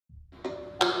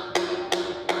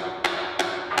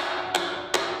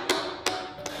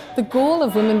The goal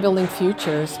of Women Building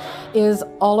Futures is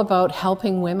all about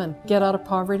helping women get out of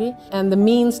poverty, and the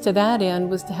means to that end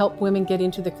was to help women get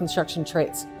into the construction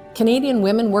trades. Canadian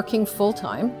women working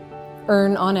full-time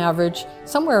earn on average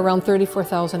somewhere around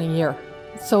 $34,000 a year.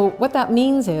 So what that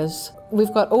means is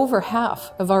we've got over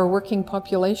half of our working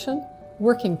population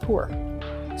working poor.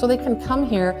 So they can come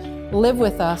here, live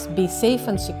with us, be safe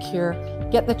and secure,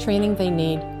 get the training they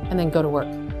need, and then go to work.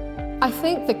 I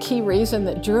think the key reason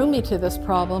that drew me to this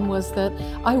problem was that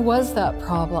I was that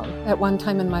problem at one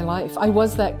time in my life. I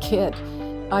was that kid.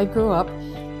 I grew up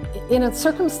in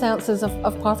circumstances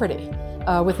of poverty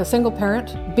with a single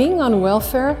parent. Being on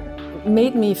welfare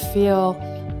made me feel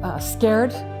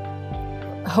scared,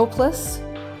 hopeless,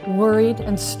 worried,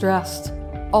 and stressed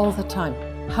all the time.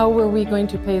 How were we going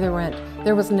to pay the rent?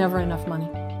 There was never enough money.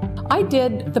 I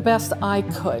did the best I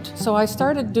could, so I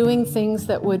started doing things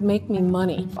that would make me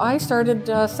money. I started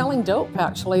selling dope,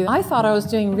 actually. I thought I was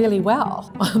doing really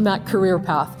well on that career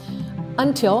path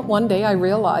until one day I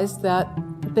realized that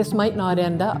this might not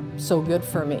end up so good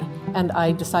for me, and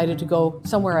I decided to go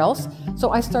somewhere else.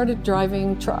 So I started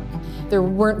driving truck. There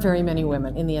weren't very many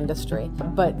women in the industry,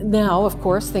 but now, of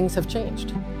course, things have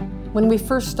changed. When we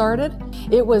first started,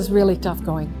 it was really tough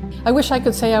going. I wish I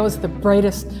could say I was the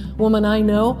brightest woman I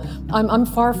know. I'm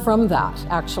far from that,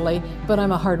 actually, but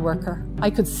I'm a hard worker. I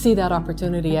could see that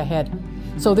opportunity ahead.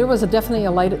 So there was definitely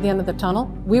a light at the end of the tunnel.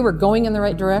 We were going in the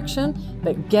right direction,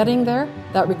 but getting there,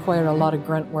 that required a lot of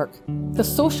grunt work. The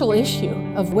social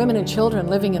issue of women and children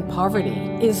living in poverty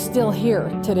is still here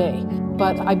today,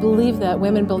 but I believe that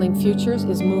Women Building Futures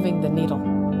is moving the needle.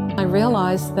 I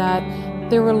realized that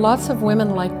there were lots of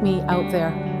women like me out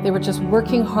there. They were just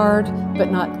working hard,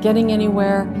 but not getting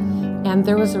anywhere. And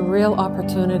there was a real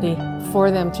opportunity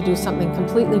for them to do something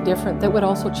completely different that would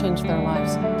also change their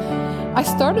lives. I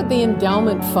started the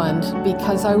endowment fund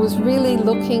because I was really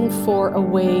looking for a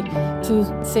way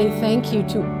to say thank you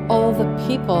to all the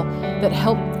people that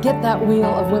helped get that wheel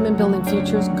of Women Building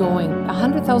Futures going.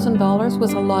 $100,000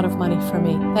 was a lot of money for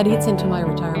me. That eats into my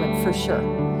retirement for sure.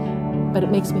 But it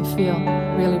makes me feel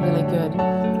really, really good.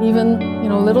 Even,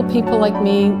 little people like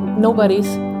me,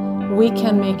 nobodies, we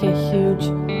can make a huge,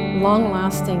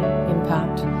 long-lasting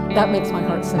impact. That makes my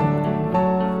heart sing.